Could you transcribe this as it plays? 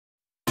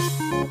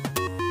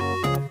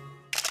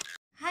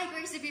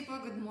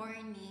po, good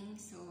morning.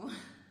 So,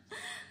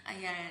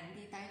 ayan,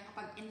 di tayo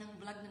nakapag-in ng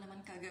vlog na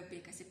naman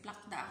kagabi kasi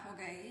plakda ako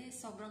guys.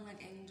 Sobrang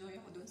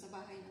nag-enjoy ako dun sa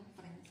bahay ng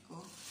friend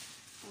ko.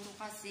 Puro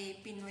kasi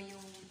Pinoy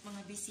yung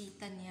mga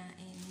bisita niya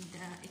and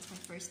it's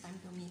my first time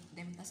to meet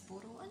them. Tapos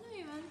puro ano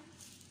yun,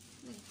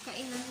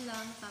 nagkainan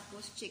lang,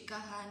 tapos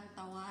chikahan,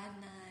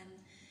 tawanan.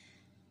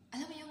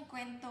 Alam mo yung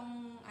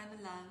kwentong ano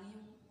lang,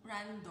 yung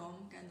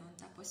random, ganun.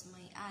 Tapos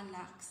may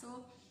alak.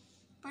 So,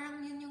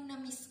 parang yun yung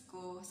na-miss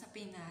ko sa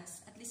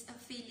Pinas. At least, ang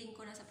feeling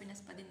ko na sa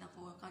Pinas pa din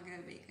ako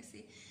kagabi.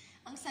 Kasi,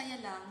 ang saya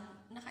lang,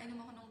 nakainom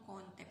ako ng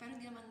konti. Pero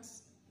hindi naman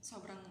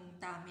sobrang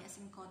dami. As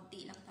in,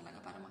 konti lang talaga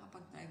para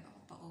makapag-drive ako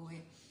pa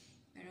uwi.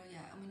 Pero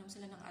yeah, uminom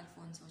sila ng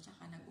Alfonso.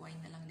 Tsaka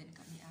nag-wine na lang din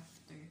kami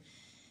after.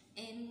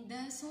 And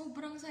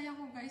sobrang saya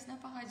ko guys.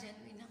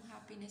 Napaka-genuine ng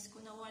happiness ko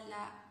na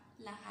wala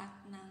lahat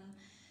ng,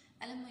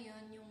 alam mo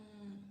yun, yung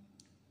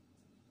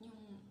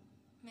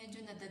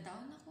medyo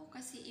nadadown ako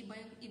kasi iba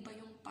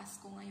yung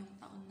Pasko ngayong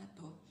taon na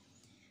to.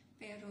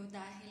 Pero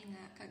dahil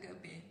nga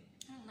kagabi,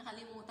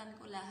 nakalimutan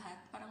ko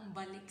lahat. Parang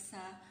balik sa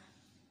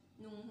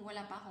nung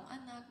wala pa akong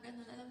anak,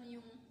 ganun. Alam mo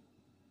yung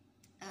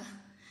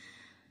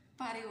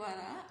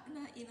pariwara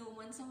na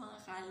inuman sa mga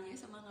kalye,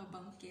 sa mga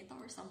bangketa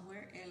or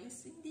somewhere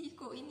else. Hindi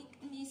ko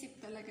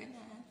inisip talaga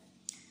na,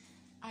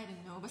 I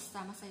don't know,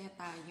 basta masaya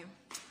tayo.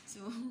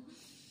 So,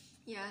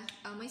 yeah,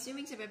 may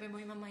swimming si Bebe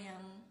Boy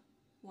mamayang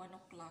 1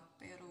 o'clock,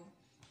 pero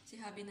si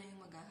Habi na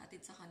yung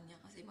maghahatid sa kanya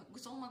kasi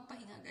gusto kong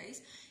magpahinga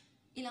guys.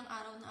 Ilang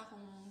araw na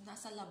akong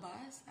nasa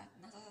labas at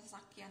nasa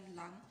sasakyan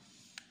lang.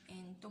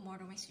 And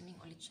tomorrow may swimming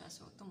ulit siya.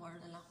 So tomorrow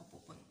na lang ako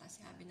pupunta.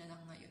 Si Habi na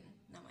lang ngayon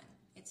naman.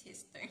 It's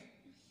his turn.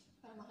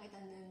 Para makita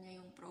na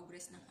niya yung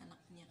progress ng anak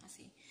niya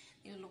kasi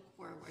nilook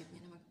forward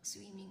niya na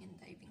mag-swimming and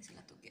diving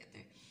sila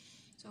together.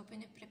 So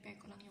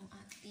piniprepare ko lang yung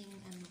ating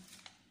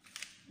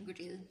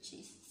grilled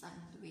cheese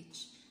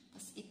sandwich.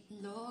 Tapos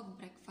itlog,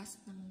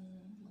 breakfast ng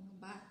mga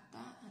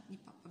bata at ni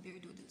Papa Bear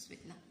Doodles.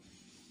 Wait lang.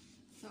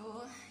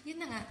 So,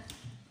 yun na nga.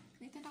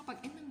 Dito na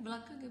kapag-end ng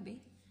vlog kagabi.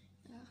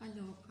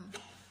 Nakakaloka.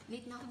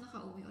 Late na ako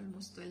nakauwi.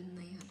 Almost 12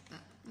 na yata.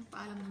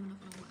 Nagpaalam naman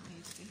ako ng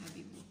maayos kay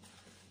Habibu.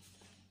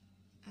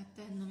 At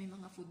may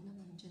mga food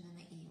naman dyan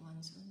na naiwan.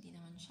 So, hindi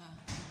naman siya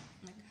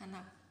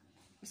naghanap.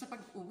 Basta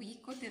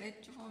pag-uwi ko,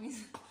 diretso kami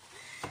sa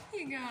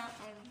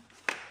higaan.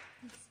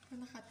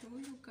 So,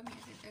 nakatulog kami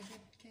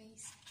agad-agad,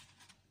 guys.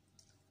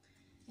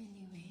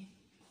 Anyway.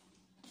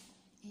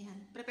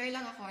 Ayan. Prepare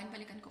lang ako and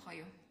balikan ko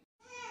kayo.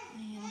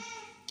 Ayan.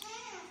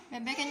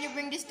 Bebe, can you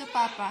bring this to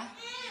Papa?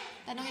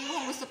 Tanungin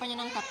mo kung gusto pa niya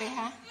ng kape,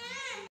 ha?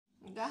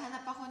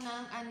 Naghahanap ako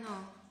ng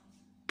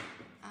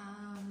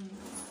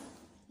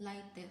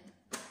lighted.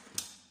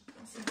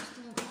 Kasi gusto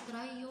mo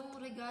i-try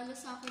yung regalo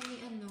sa akin ni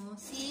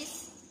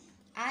sis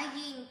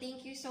Aying.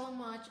 Thank you so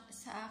much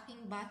sa aking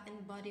Bath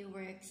and Body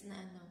Works na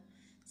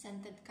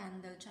scented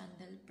candle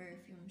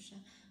perfume siya.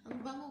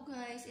 Ang bango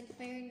guys, in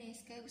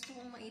fairness. Kaya gusto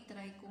kong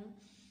ma-try kung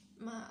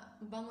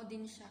mabango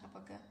din siya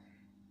kapag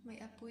may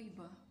apoy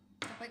ba.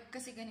 Kapag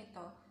kasi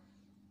ganito,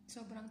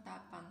 sobrang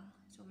tapang.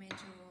 So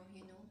medyo,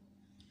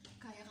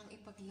 kaya kang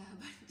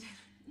ipaglaban dyan.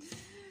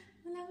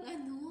 Walang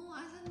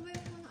asan ba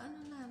yung mga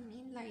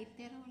namin?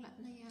 Lighter, wala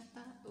na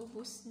yata.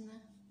 Ubus na.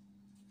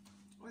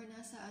 Or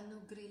nasa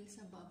grill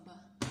sa baba.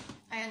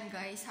 Ayan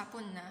guys,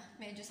 hapon na.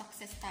 Medyo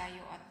success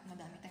tayo at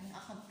madami tayong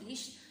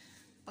na-accomplish.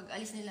 Pag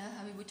alis nila,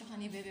 Habibu tsaka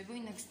ni Bebe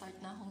Boy, nag-start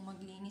na akong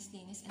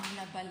maglinis-linis and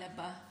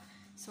laba-laba.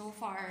 So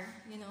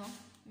far,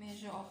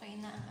 medyo okay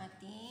na ang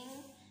ating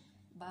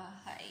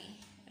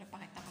bahay. Pero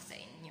pakita ko sa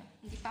inyo.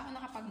 Hindi pa ako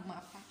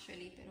nakapag-map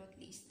actually, pero at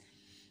least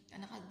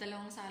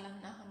nakadalawang salang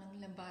na ako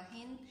ng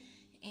labahin.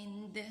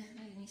 And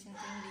nalinisin ko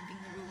yung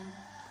living room,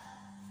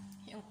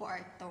 yung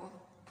kwarto.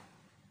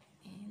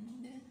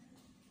 And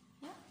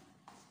yeah.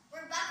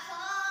 We're back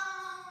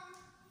home!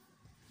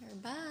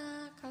 You're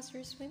back. How's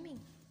your swimming?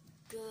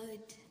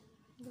 Good.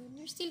 Good.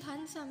 You're still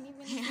handsome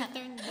even if you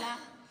turned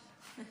black.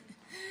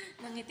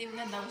 Nangitim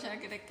na daw siya.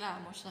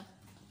 Reklamo siya.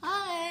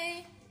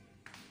 Hi!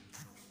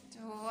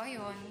 So,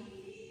 ayun.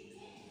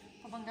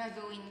 Habang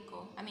gagawin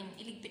ko.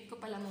 Iligpit ko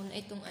pala muna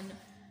itong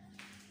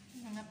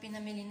na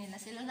pinamili nila.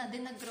 Sila na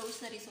din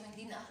nag-grocery so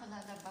hindi na ako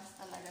lalabas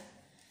talaga.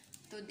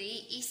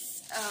 Today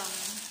is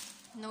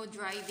no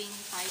driving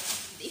type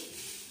of day.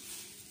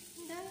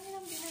 Ang dami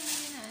nilang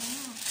binamili na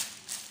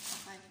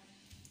Okay.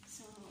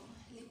 So,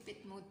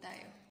 ligpit mode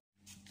tayo.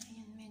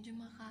 Ayan, medyo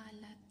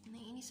makalat.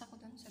 Naiinis ako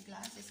dun sa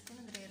glasses ko.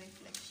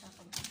 Nagre-reflect siya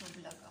pag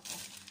vlog ako.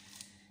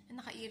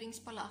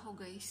 Naka-earrings pala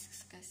ako,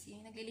 guys. Kasi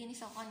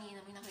naglilinis ako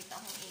kanina. May nakita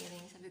akong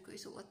earrings. Sabi ko,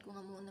 isuot ko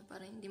nga muna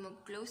para hindi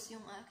mag-close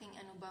yung aking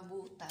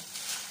babutas.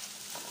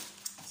 So,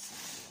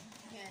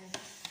 yan.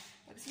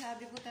 Pag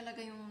sinabi ko talaga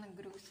yung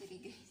nag-grocery,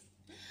 guys.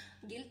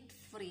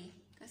 Guilt-free.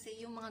 Kasi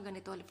yung mga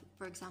ganito,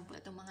 for example,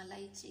 itong mga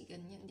lychee,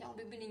 ganyan. Hindi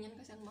ako bibili niyan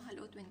kasi ang mahal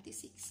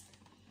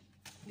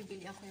 26.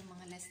 Bibili ako yung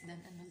mga less than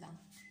lang.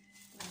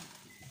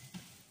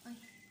 Ay.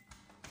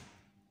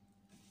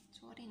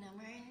 Sorry na,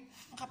 Mern.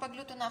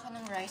 Nakapagluto na ako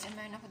ng rice and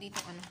meron ako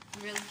dito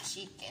grilled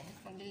chicken.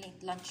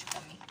 Magli-late lunch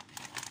kami.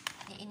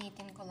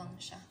 Iinitin ko lang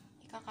siya.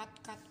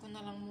 Kakat-kat ko na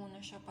lang muna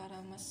siya para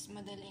mas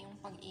madali yung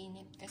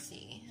pag-init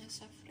kasi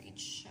nasa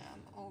fridge siya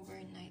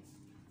overnight.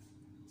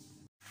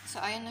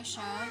 So, ayan na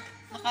siya.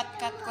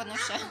 Nakat-cut ko na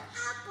siya.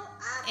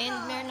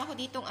 And meron ako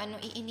ditong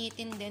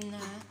iinitin din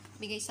na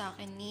bigay sa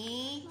akin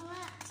ni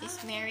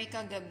Sis Mary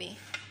kagabi.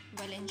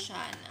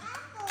 Valenciana.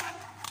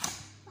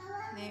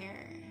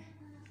 There.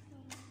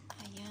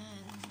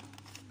 Ayan.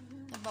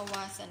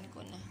 Nabawasan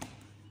ko na.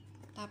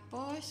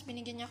 Tapos,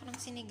 binigyan niya ako ng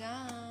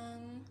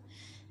sinigang.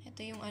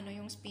 Ito yung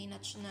yung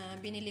spinach na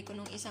binili ko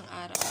nung isang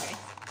araw eh.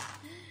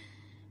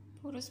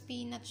 Puro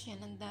spinach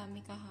yan. Ang dami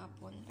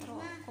kahapon. Pero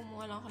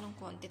kumuha lang ako ng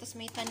konti. Tapos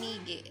may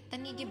tanigi.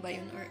 Tanigi ba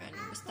yun or ano?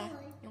 Basta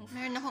yung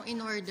meron akong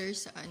in-order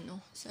sa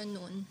sa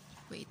noon.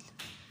 Wait.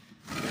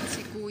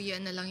 Si kuya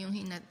na lang yung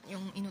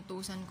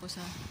inutusan ko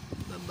sa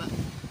baba.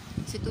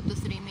 Kasi 2 to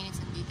 3 minutes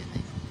nandito na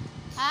yun.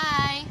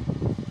 Hi!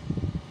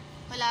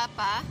 Wala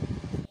pa?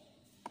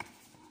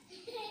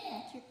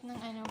 Ang cute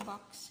ng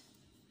box.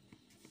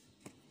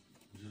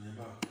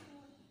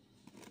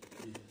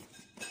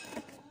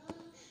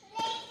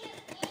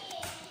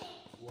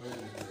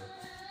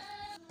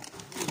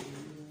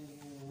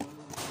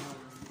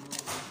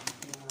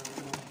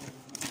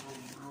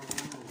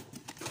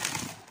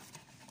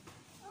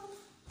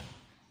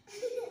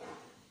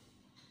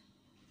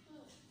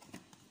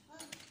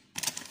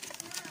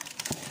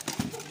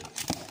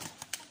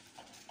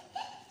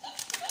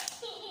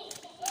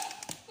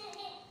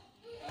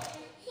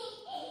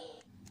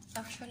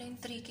 Actually, yung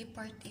tricky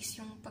part is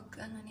yung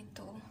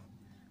nito.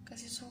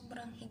 Kasi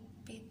sobrang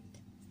higpit.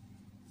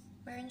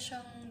 Meron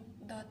siyang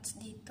dots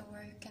dito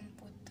where you can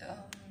put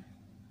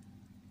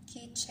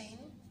keychain,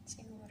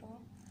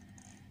 siguro.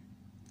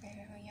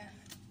 Pero yeah,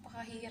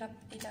 pakahirap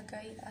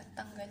ilagay at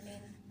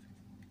tanggalin.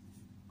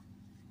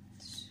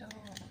 So,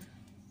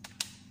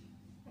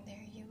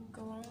 there you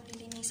go.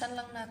 Lilinisan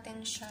lang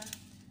natin siya.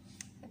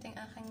 Ito yung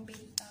aking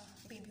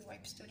baby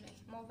wipes tuloy.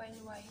 Mobile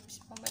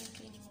wipes, mobile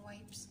cleaning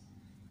wipes.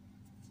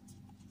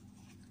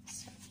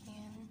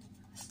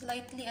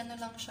 Slightly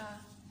lang siya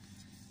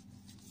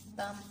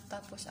damp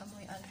tapos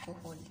amoy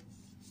alcohol.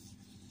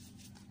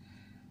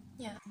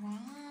 Yeah.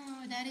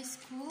 Wow, that is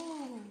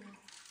cool.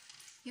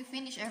 You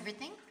finish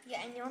everything?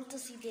 Yeah, and you want to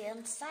see the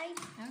inside?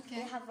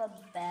 Okay. We have a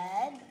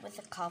bed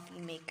with a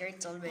coffee maker.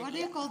 It's already. What do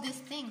you call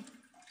this thing?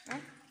 Huh?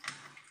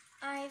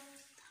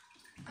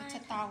 It's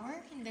a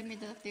tower in the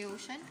middle of the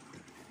ocean.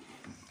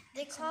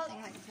 They call something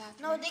like that.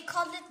 No, right? They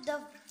call it the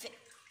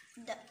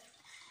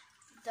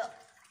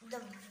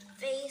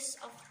base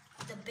of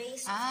the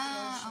ocean.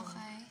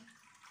 Okay.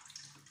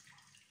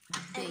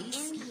 And Base.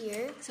 in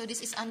here, So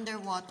this is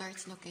underwater.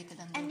 It's located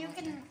underwater. and you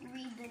can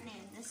read the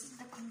name. This is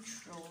the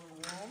control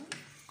room.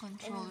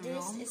 Control and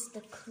this room. is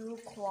the crew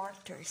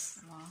quarters.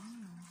 Wow.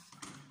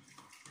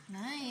 And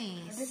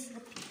Nice. this is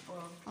the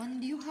people.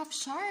 And you have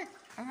shark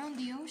around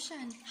the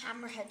ocean.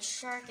 Hammerhead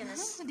shark and a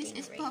This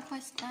is stingray.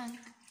 Papa's tank.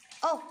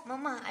 Oh,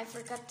 Mama, I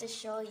forgot to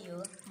show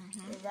you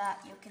that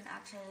you can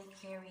actually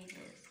carry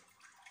this.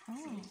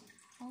 Oh.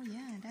 Oh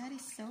yeah, that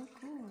is so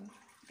cool.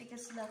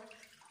 Because look,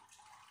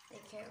 they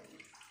carry.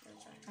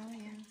 Oh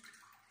yeah.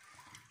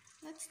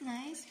 That's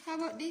nice. How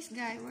about this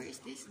guy? Where is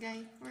this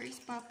guy? Where is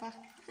Papa?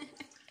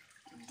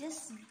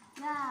 This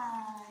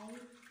guy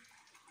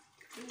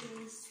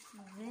is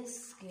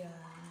this guy.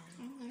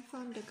 I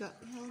found the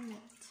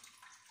helmet.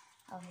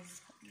 Oh,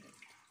 his helmet.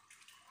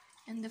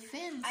 And the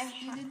fins.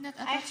 You did not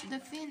I- attach the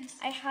fins.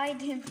 I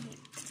hide him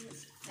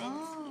his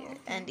fins here. okay.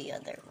 And the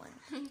other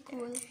one.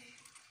 Cool.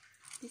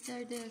 These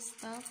are the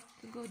stuff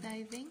to go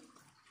diving.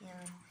 Yeah.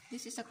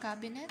 This is a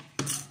cabinet.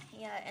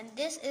 Yeah, and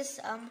this is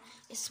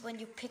when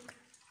you pick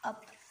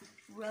up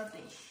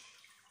rubbish.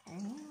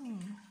 Oh.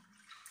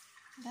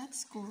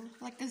 That's cool.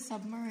 Like a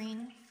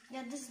submarine.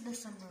 Yeah, this is the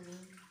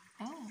submarine.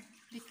 Oh.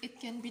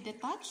 It can be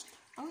detached?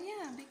 Oh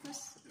yeah,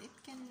 because it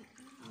can...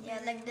 Yeah,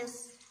 like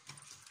this.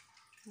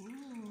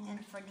 Ooh.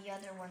 And for the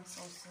other ones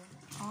also.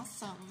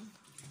 Awesome.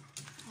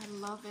 I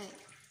love it.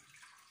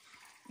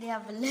 They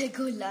have a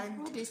Legoland.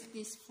 What is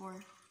this for?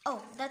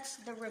 Oh, that's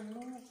the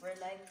remover.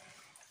 Like,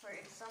 for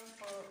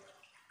example,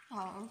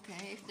 Oh,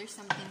 okay. If there's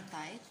something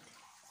tight.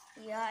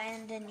 yeah,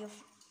 and then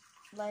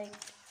like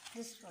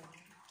this one.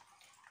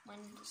 When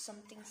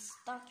something's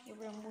stuck, you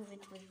remove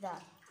it with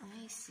that.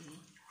 I see.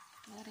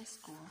 That is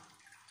cool.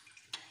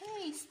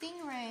 Hey,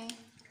 stingray.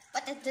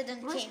 But it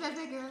didn't Where's came.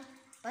 baby girl?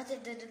 But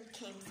it didn't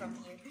came from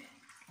here.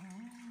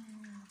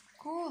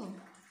 Cool.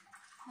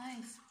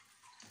 Nice.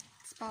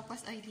 It's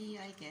Papa's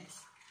idea, I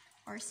guess.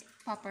 Or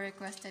Papa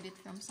requested it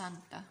from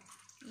Santa.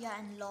 Yeah,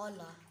 and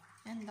Lola.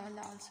 And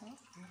Lola also.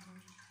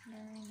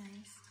 Very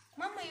nice.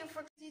 Mama, you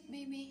forgot. What is it,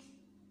 baby?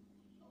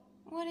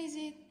 What is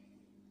it?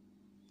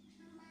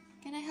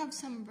 Can I have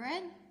some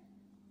bread?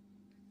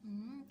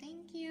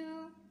 Thank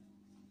you.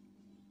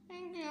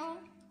 Thank you.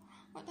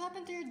 What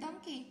happened to your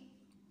donkey?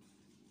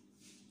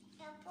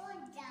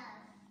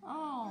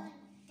 Oh.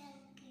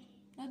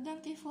 The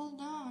donkey fall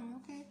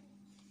down. Okay.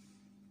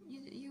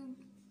 You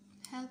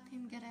help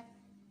him get up.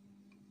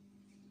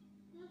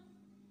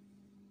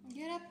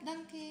 Get up,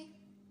 donkey.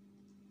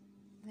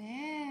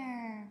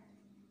 There.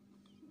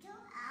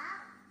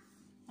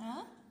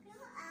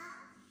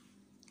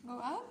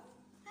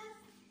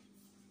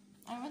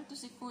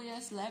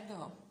 Kuya's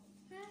Lego.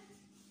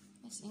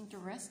 It's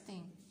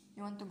interesting.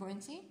 You want to go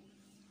and see?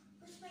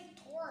 Where's my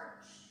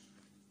torch?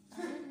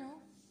 I don't know.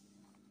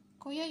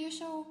 Kuya, you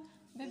show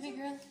baby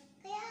girl.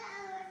 Kaya,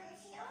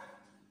 is he on?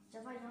 So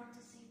I want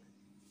to see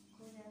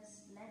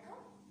Kuya's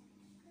Lego?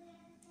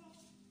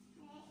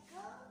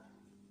 Lego?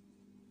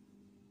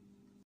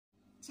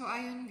 So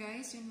ayun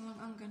guys, yun lang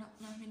ang ganap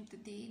namin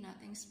today.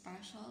 Nothing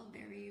special.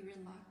 Very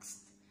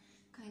relaxed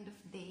kind of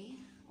day.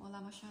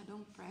 Wala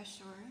masyadong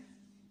pressure.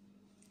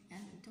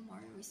 And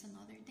tomorrow is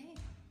another day.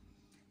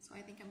 So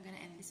I think I'm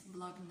gonna end this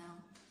vlog now.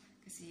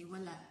 Kasi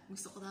wala.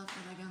 Gusto ko daw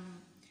talagang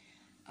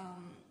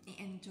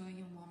i-enjoy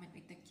yung moment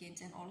with the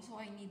kids. And also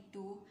I need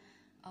to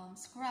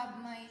scrub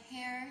my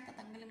hair.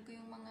 Tatanggalin ko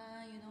yung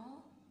mga, you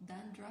know,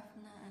 dandruff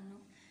na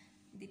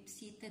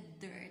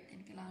deep-seated dirt.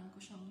 And kailangan ko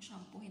siyang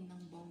shampoohin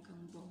ng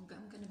bonggang-bongga.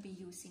 I'm gonna be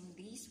using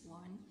this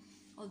one.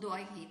 Although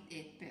I hate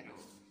it, pero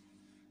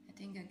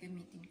ito yung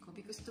gagamitin ko.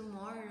 Because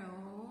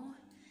tomorrow,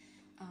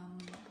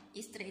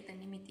 i-straighten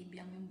ni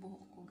Bilang yung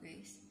buhok ko,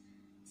 guys.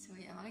 So,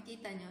 yeah,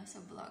 makikita nyo sa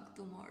vlog.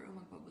 Tomorrow,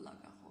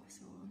 magpa-vlog ako.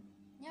 So,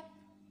 yep.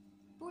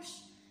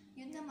 Push!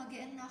 Yun na,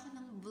 mag-end na ako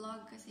ng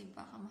vlog kasi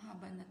baka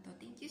mahaba na to.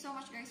 Thank you so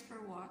much, guys,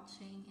 for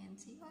watching. And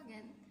see you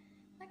again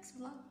next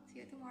vlog.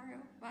 See you tomorrow.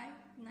 Bye.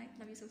 Good night.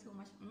 Love you so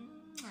much.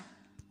 Mwah.